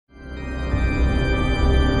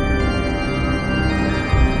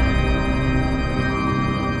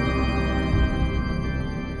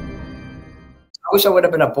wish I would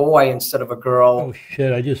have been a boy instead of a Oh girl.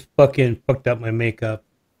 shit! I just fucking fucked up my makeup.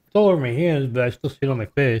 It's all over my hands, but I still see it on my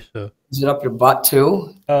face. So, Is it up your butt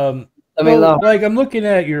too? um, Let me so know. like I'm looking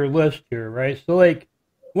at your list here, right? So like,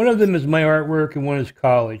 one of them is my artwork and one is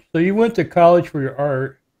college. So you went to college for your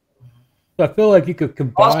art. So I feel like you could I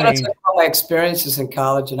was going to combine. talk about my experiences in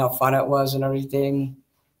college and how fun it was and everything.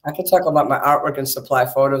 I could talk about my artwork and supply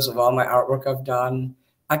photos of all my artwork I've done.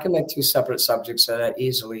 I can make two separate subjects of that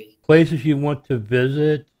easily. Places you want to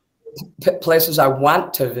visit. Places I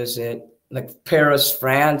want to visit, like Paris,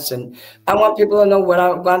 France, and I want people to know what I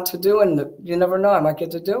want to do, and you never know, I might get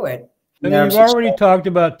to do it. I mean, you've There's such, already talked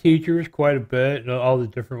about teachers quite a bit, all the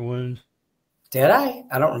different ones. did I?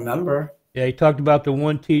 I don't remember. Yeah, you talked about the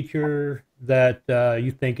one teacher that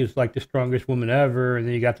you think is like the strongest woman ever, and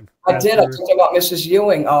then you got the I did. I professor. talked about Mrs.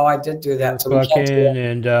 Ewing. Oh, I did do You that. were So we can't do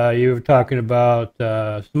fucking, that. and you were talking about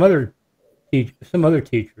some other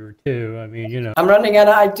teacher too. I mean, you know. I'm running out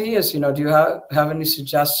of ideas. Do you have any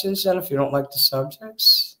suggestions then if you don't like the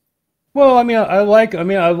subjects? Well, I mean, I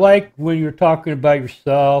like when you're talking about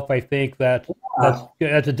yourself. I think Uh,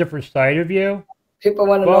 that's a different side of you. People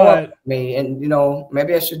want to know about But me, and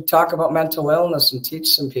maybe I should talk about mental illness and teach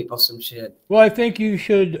some people some shit. well, I think you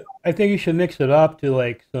should mix it up to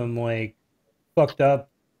like some like fucked up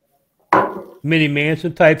mini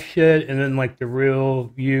Manson type shit, and then like the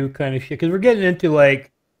real you kind of shit. Because we're getting into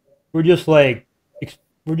like we're just like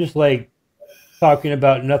we're just like talking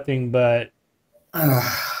about nothing but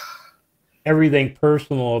everything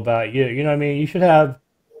personal about you. You know what I mean? You should have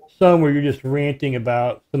some where you're just ranting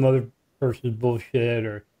about some other person's bullshit,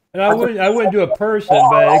 or and I could, I wouldn't do a person,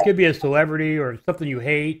 but it could be a celebrity or something you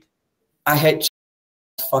hate. I hate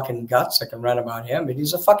fucking guts. I can rant about him, but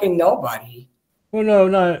he's a fucking nobody. Well, no,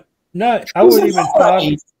 not. I He's a wouldn't even talk.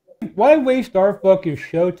 nobody. Why waste our fucking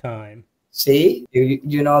showtime? See,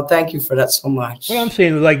 thank you for that so What I'm much.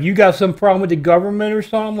 saying is, like, you got some problem with the government or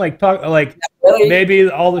something? Like, talk, like, Really, maybe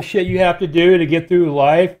all the shit you have to do to get through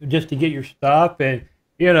life just to get your stuff, and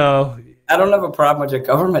you know, I don't have a problem with the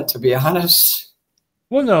government, to be honest.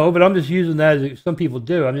 well, no, but I'm just using that as some people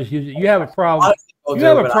do. I'm just using. You have a A lot problem. of people You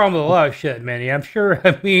have do, a but problem with a lot of shit, Manny. I'm sure.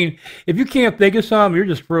 I mean, if you can't think of something, you're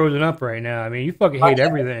just frozen up right now. I mean, you fucking hate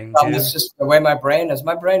everything, it's dude. just the way my brain is.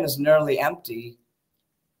 My brain is nearly empty.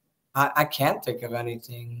 I can't think of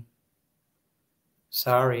anything.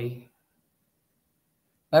 Sorry.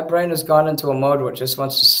 My brain has gone into a mode where it just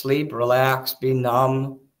wants to sleep, relax, be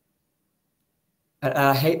numb. And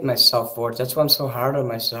I hate myself for it. That's why I'm so hard on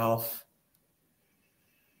myself.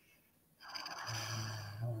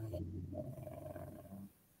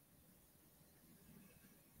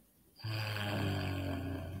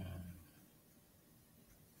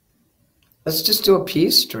 Let's just do a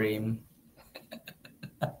peace stream.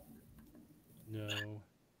 No.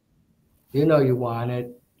 You know you want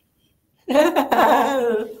it.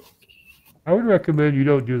 Well, I would recommend you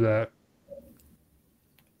don't do that.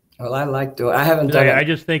 I like doing. I haven't 'Cause done it. I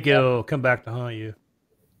just think it'll come back to haunt you.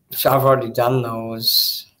 I've already done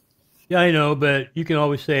those. Yeah, I know, but you can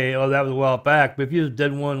always say, "Oh, that was a while back." But if you just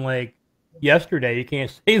did one like yesterday, you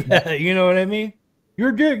can't say that. You know what I mean?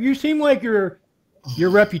 You're good. You seem like your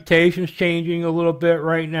reputation's changing a little bit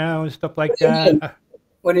right now and stuff like What do you that. mean?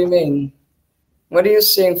 What do you mean? What are you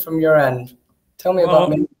seeing from your end? Tell me about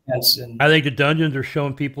Well, Manson. I think the dungeons are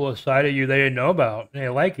showing people a side of you they didn't know about. They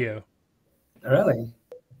like you. Really?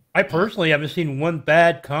 I personally haven't seen one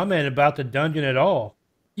bad comment about the dungeon at all.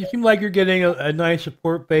 You seem like you're getting a nice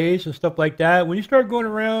support base and stuff like that. When you start going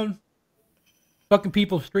around fucking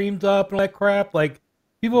people's streams up and all that crap, like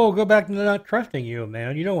people will go back to not trusting you,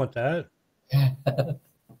 man. You don't want that. You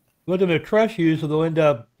want them to trust you so they'll end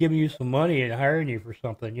up giving you some money and hiring you for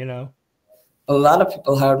something, you know. A lot of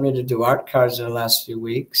people hired me to do art cards in the last few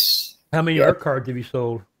weeks. How many Yeah, art cards have you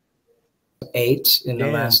sold? 8 in the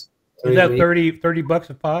Damn. last Is 3 that weeks. 30 bucks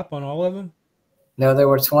a pop on all of them? No, they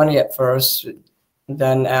were 20 at first.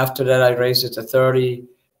 Then after that, I raised it to 30.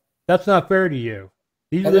 That's not fair to you.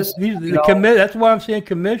 And this, These are the commit. That's why I'm saying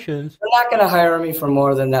commissions. they're not going to hire me for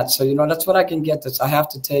more than that. So, that's what I can get. I have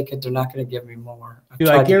to take it. They're not going to give me more. I've Dude,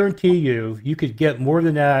 I tried to. guarantee you could get more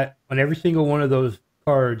than that on every single one of those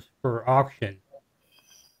cards for auction.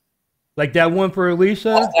 Like that one for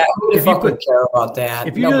Elisa. Who the If you fuck would put, care about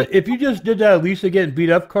that? Nobody. if you just did that Elisa getting beat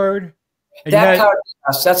up card, and you That had card,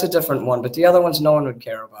 yes, that's a different one. But the other ones, no one would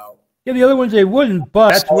care about. yeah, the other ones they wouldn't.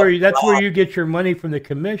 But So, that's where you get your money from the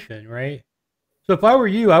commission, right? So if I were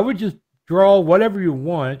you, I would just draw whatever you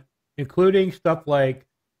want, including stuff like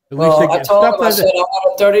Elisa well, I told stuff them, I like said, that. I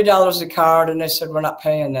want $30 a card. And they said, we're not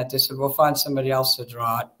paying that. They said, we'll find somebody else to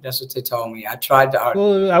draw it. That's what they told me. I tried to art.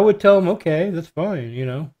 Well, I would tell them, okay, that's fine, you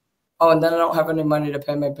know. Oh, and then I don't have any money to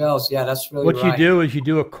pay my bills. Yeah, that's really What you right. do is you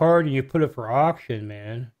do a card and you put it for auction,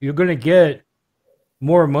 man. You're gonna get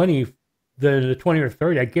more money than the 20 or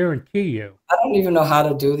 30. I guarantee you. I don't even know how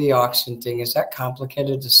to do the auction thing. Is that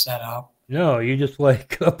complicated to set up? No, you just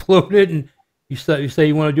like upload it and you say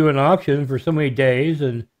you want to do an auction for so many days,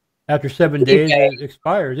 and after 7 days eBay. it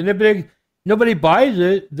expires. And if nobody buys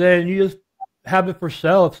it, then you just have it for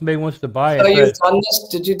sale if somebody wants to buy it. So you've But done this?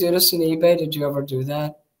 Did you do this in eBay? Did you ever do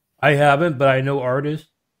that? I haven't, but I know artists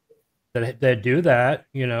that do that,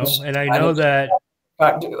 and I know that.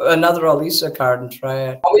 Do another Elisa card and try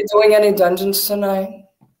it. Are we doing any dungeons tonight?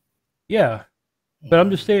 Yeah, but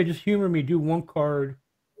I'm just saying, just humor me. Do one card,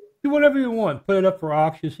 do whatever you want. Put it up for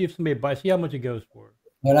auction. See if somebody buys. See how much it goes for.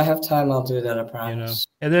 When I have time, I'll do that. I promise.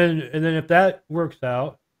 And then if that works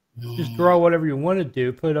out, just draw whatever you want to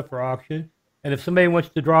do. Put it up for auction. And if somebody wants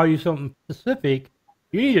to draw you something specific,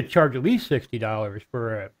 you need to charge at least $60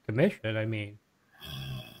 for a commission. I mean,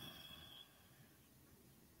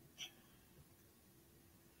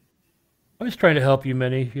 I'm just trying to help you,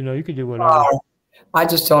 Minnie. You can do whatever. I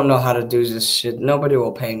just don't know how to do this shit. Nobody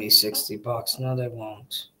will pay me $60. No, they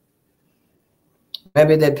won't.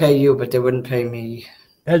 Maybe they'd pay you, but they wouldn't pay me.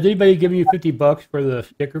 Has anybody given you $50 for the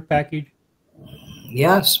sticker package?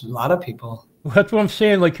 Yes, a lot of people. Well, that's what I'm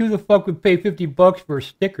saying. Like, who the fuck would pay $50 for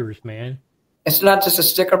stickers, man? It's not just a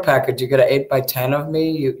sticker package. You get an 8x10 of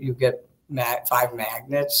me. You get 5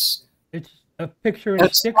 magnets. It's a picture and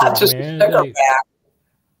a sticker, not just man. A sticker pack.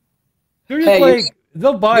 They're just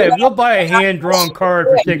they'll buy a hand-drawn card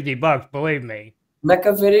for $60. Believe me. Make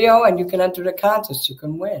a video and you can enter the contest. You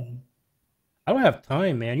can win. I don't have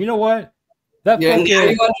time, man. You know what? You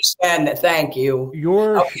understand that. Thank you.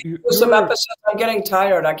 Some episodes. I'm getting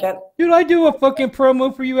tired. I can't. Dude, I do a fucking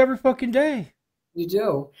promo for you every fucking day. You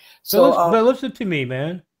do. But listen to me,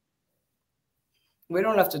 man. We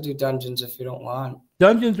don't have to do dungeons if you don't want.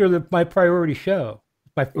 Dungeons are my priority show.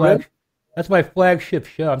 That's my flagship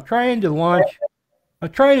show. I'm trying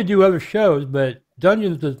to do other shows, but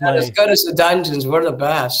Dungeons is not as good as the dungeons. We're the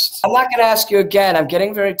best. I'm not going to ask you again. I'm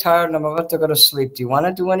getting very tired and I'm about to go to sleep. Do you want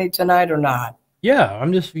to do any tonight or not? Yeah,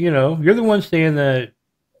 I'm just, you're the one saying that.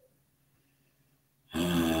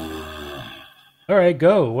 All right,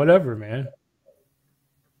 go. Whatever, man.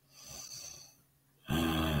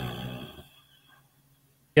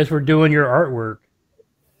 Guess we're doing your artwork.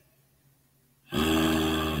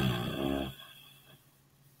 Man,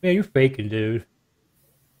 you're faking, dude.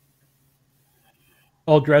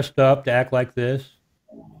 All dressed up to act like this.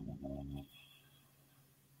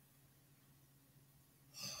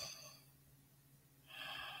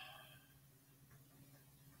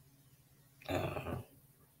 I'm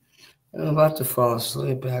about to fall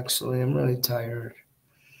asleep, actually. I'm really tired.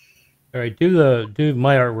 All right, do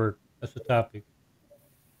my artwork. That's the topic.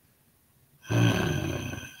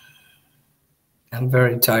 I'm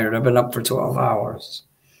very tired. I've been up for 12 hours.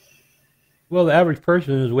 Well, the average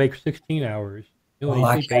person is awake 16 hours. You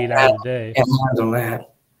only sleep 8 hours a day. I can't handle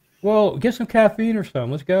that. Well, get some caffeine or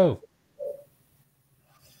something. Let's go.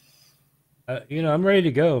 I'm ready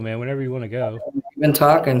to go, man, whenever you want to go. You've been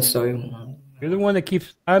talking, so... You're the one that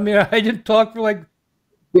keeps... I mean, I didn't talk for like...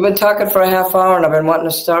 You've been talking for a half hour, and I've been wanting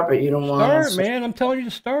to start, but you don't want to. Start, man. I'm telling you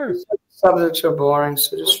to start. Subjects are boring,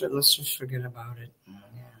 so let's just forget about it.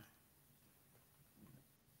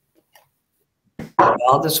 Yeah.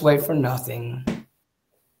 All this wait for nothing.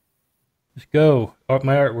 Let's go.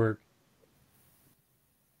 My artwork.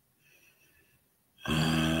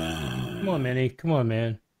 Come on, Minnie. Come on,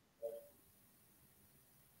 man.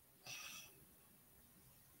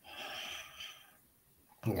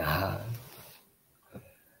 God.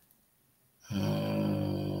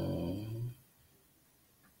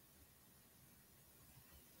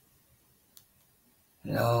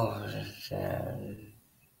 No.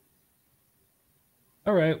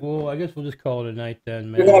 All right. Well, I guess we'll just call it a night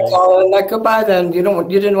then, man. You're gonna call it a night. Goodbye then. You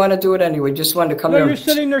didn't want to do it anyway. You just wanted to come here. You're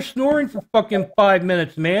sitting there snoring for fucking 5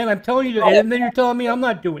 minutes, man. I'm telling you, and then you're telling me I'm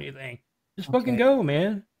not doing anything. Just fucking go,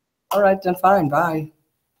 man. All right, then fine. Bye.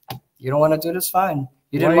 You don't want to do this? Fine.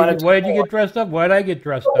 You didn't want to. Why did you get dressed up? Why did I get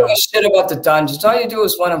dressed up? Shit about the dungeons. All you do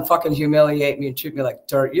is want to fucking humiliate me and treat me like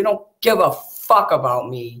dirt. You don't give a fuck about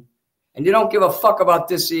me. And you don't give a fuck about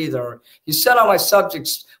this either. You said all my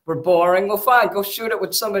subjects were boring. Well, fine. Go shoot it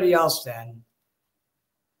with somebody else then.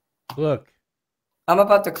 Look. I'm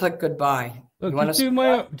about to click goodbye. Look, just do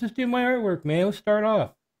my artwork, man. Let's start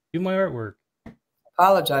off. Do my artwork.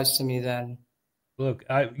 Apologize to me then. Look,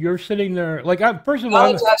 you're sitting there like first of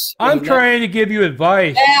all, I'm trying to give you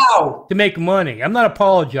advice to make money. I'm not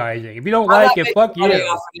apologizing. If you don't like it, fuck you.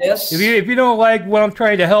 If you don't like what I'm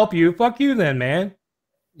trying to help you, fuck you then, man.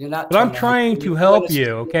 You're not But I'm trying to help trying me. to help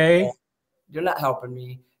you, okay? You're not helping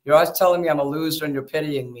me. You're always telling me I'm a loser and you're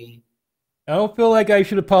pitying me. I don't feel like I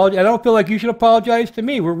should apologize. I don't feel like you should apologize to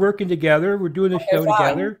me. We're working together. We're doing this show Fine.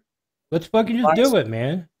 together. Let's fucking just do it,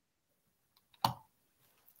 man.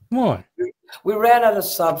 Come on. We ran out of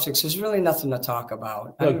subjects. There's really nothing to talk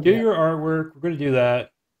about. Look, do your artwork. We're going to do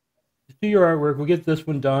that. Just do your artwork. We'll get this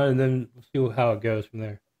one done, and then we'll see how it goes from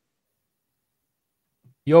there.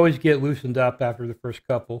 You always get loosened up after the first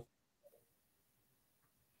couple.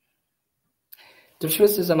 The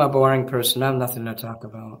truth is I'm a boring person. I have nothing to talk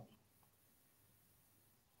about.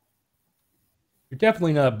 You're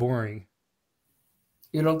definitely not boring.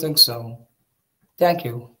 You don't think so? Thank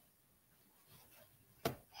you.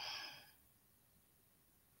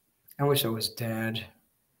 I wish I was dead.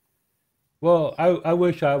 Well, I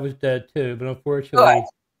wish I was dead too, but unfortunately,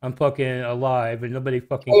 I'm fucking alive and nobody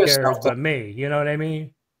fucking cares but me. You know what I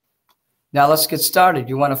mean? Now let's get started.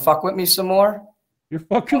 You want to fuck with me some more? You're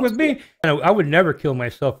fucking with me? I would never kill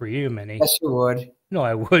myself for you, Manny. Yes, you would. No,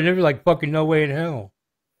 I wouldn't. There's like fucking no way in hell.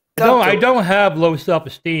 I don't have low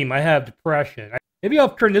self-esteem. I have depression. Maybe I'll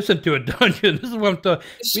turn this into a dungeon. This is what I'm talking.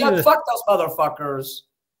 Fuck those motherfuckers.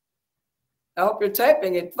 I hope you're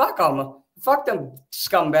taping it. Fuck them. Fuck them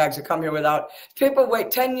scumbags that come here without. People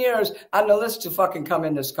wait 10 years on the list to fucking come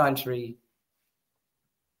in this country.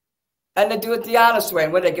 And they do it the honest way.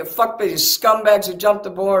 And when they get fucked by these scumbags who jump the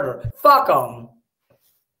border. Fuck them.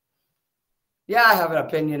 Yeah, I have an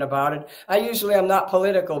opinion about it. I usually am not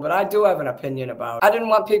political, but I do have an opinion about it. I didn't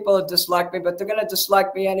want people to dislike me, but they're going to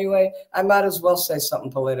dislike me anyway. I might as well say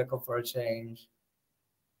something political for a change.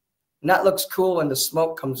 And that looks cool when the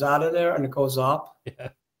smoke comes out of there and it goes up. Yeah.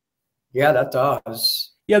 Yeah, that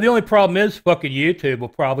does. Yeah, the only problem is fucking YouTube will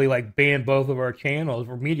probably like ban both of our channels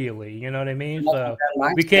immediately. You know what I mean? So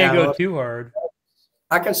we can't go too hard.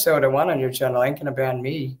 I can say what I want on your channel. I ain't gonna ban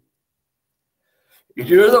me.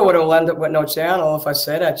 You're the one who'll end up with no channel if I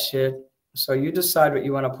say that shit. So you decide what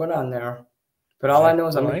you want to put on there. But all I know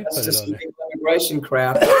is I'm against this immigration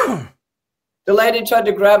crap. The lady tried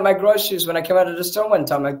to grab my groceries when I came out of the store one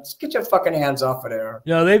time. Like, get your fucking hands off of there.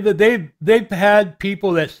 No, they've had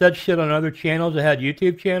people that said shit on other channels that had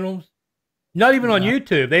YouTube channels. Not even on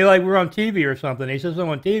YouTube. They like were on TV or something. They said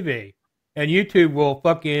something on TV. And YouTube will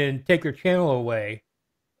fucking take their channel away.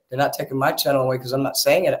 They're not taking my channel away because I'm not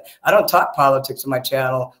saying it. I don't talk politics on my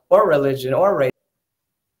channel or religion or race.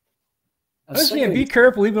 I'm saying be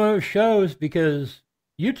careful even on those shows because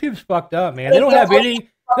YouTube's fucked up, man. They don't have any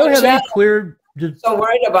clear. So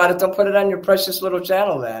worried about it, don't put it on your precious little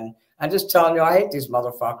channel then. I'm just telling you, I hate these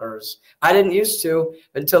motherfuckers. I didn't used to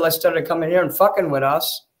until I started coming here and fucking with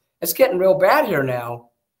us. It's getting real bad here now.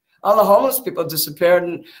 All the homeless people disappeared.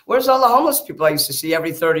 And where's all the homeless people I used to see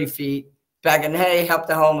every 30 feet? Begging, hey, help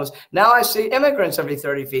the homeless. Now I see immigrants every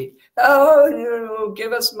 30 feet. Oh,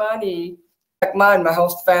 give us money. Like mine, my whole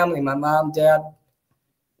family, my mom, dad,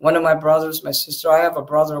 one of my brothers, my sister. I have a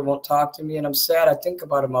brother who won't talk to me, and I'm sad. I think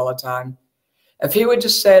about him all the time. If he would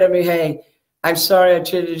just say to me, hey, I'm sorry I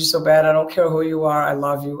treated you so bad. I don't care who you are. I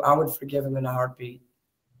love you. I would forgive him in a heartbeat.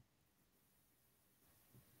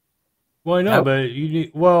 Well, I know, but you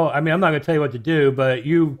need, well, I mean, I'm not going to tell you what to do, but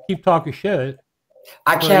you keep talking shit.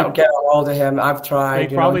 I can't get a hold of him. I've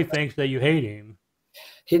tried. He probably thinks that you hate him.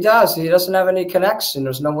 He does. He doesn't have any connection.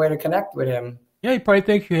 There's no way to connect with him. Yeah, he probably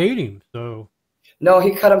thinks you hate him. So. No,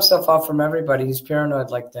 he cut himself off from everybody. He's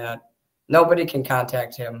paranoid like that. Nobody can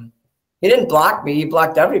contact him. He didn't block me. He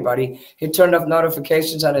blocked everybody. He turned off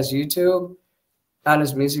notifications on his YouTube, on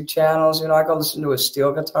his music channels. You know, I go listen to his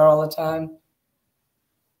steel guitar all the time.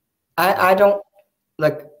 I don't,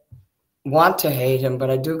 like, want to hate him, but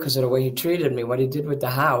I do because of the way he treated me, what he did with the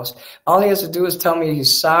house. All he has to do is tell me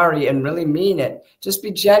he's sorry and really mean it. Just be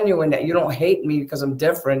genuine that you don't hate me because I'm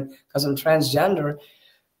different, because I'm transgender.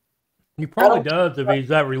 He probably does if he's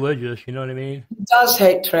that religious, you know what I mean? He does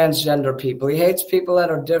hate transgender people. He hates people that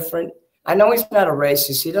are different. I know he's not a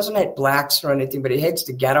racist. He doesn't hate blacks or anything, but he hates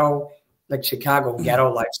the ghetto, like Chicago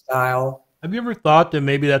ghetto lifestyle. Have you ever thought that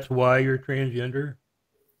maybe that's why you're transgender?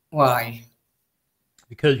 Why?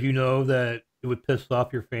 Because you know that it would piss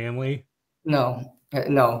off your family? No.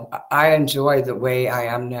 I enjoy the way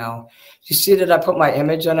I am now. You see that I put my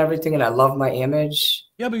image on everything and I love my image?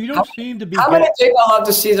 Yeah, but you don't seem to be... How many people love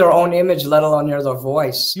to see their own image, let alone hear their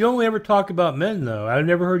voice? You only ever talk about men, though. I've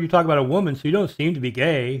never heard you talk about a woman, so you don't seem to be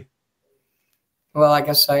gay. Well, I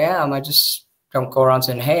guess I am. I just don't go around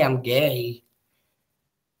saying, hey, I'm gay.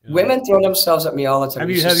 Yeah. Women throw themselves at me all the time.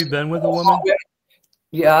 Have you been with a woman?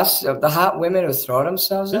 Yes, the hot women who throw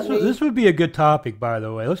themselves at me. This would be a good topic, by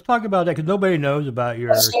the way. Let's talk about that because nobody knows about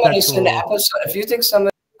your sexual... If you think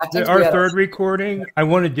I think we our had third recording, I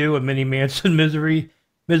want to do a Mini Manson Misery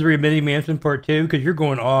of Mini Manson Part 2 because you're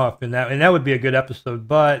going off, and that would be a good episode.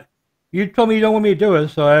 But you told me you don't want me to do it,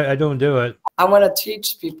 so I don't do it. I want to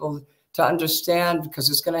teach people to understand, because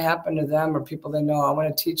it's going to happen to them or people they know. I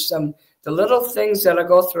want to teach them the little things that I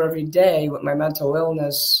go through every day with my mental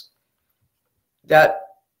illness that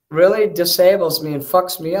really disables me and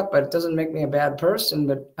fucks me up, but it doesn't make me a bad person,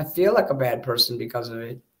 but I feel like a bad person because of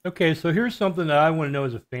it. Okay, so here's something that I want to know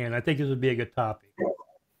as a fan. I think this would be a good topic.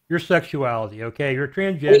 Your sexuality, okay? You're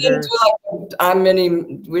transgender.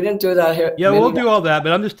 We didn't do that here. Yeah, we'll do all that,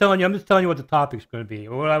 but I'm just telling you what the topic's going to be,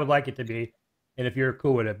 or what I would like it to be, and if you're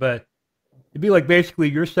cool with it. But it'd be like basically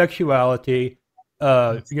your sexuality.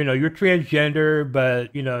 You're transgender,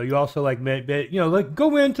 but you also like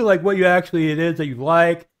go into like what it is that you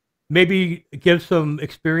like. Maybe give some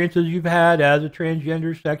experiences you've had as a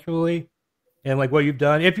transgender sexually, and like what you've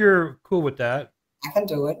done. If you're cool with that, I can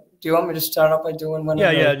do it. Do you want me to start off by doing one?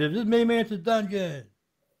 Yeah. This is Mini Manson's Dungeon.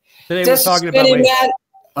 Today we're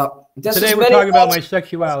talking about my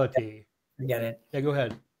sexuality. Forget it. Yeah, go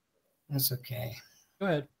ahead. That's okay. Go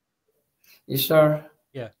ahead. You sure?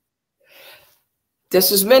 Yeah.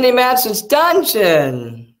 This is Mini Manson's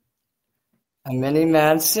Dungeon. I'm Mini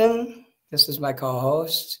Manson. This is my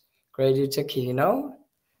co-host, Grady Taquino.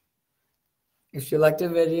 If you like the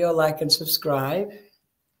video, like and subscribe.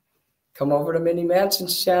 Come over to Mini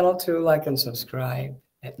Manson's channel to like and subscribe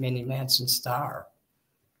at Mini Manson Star.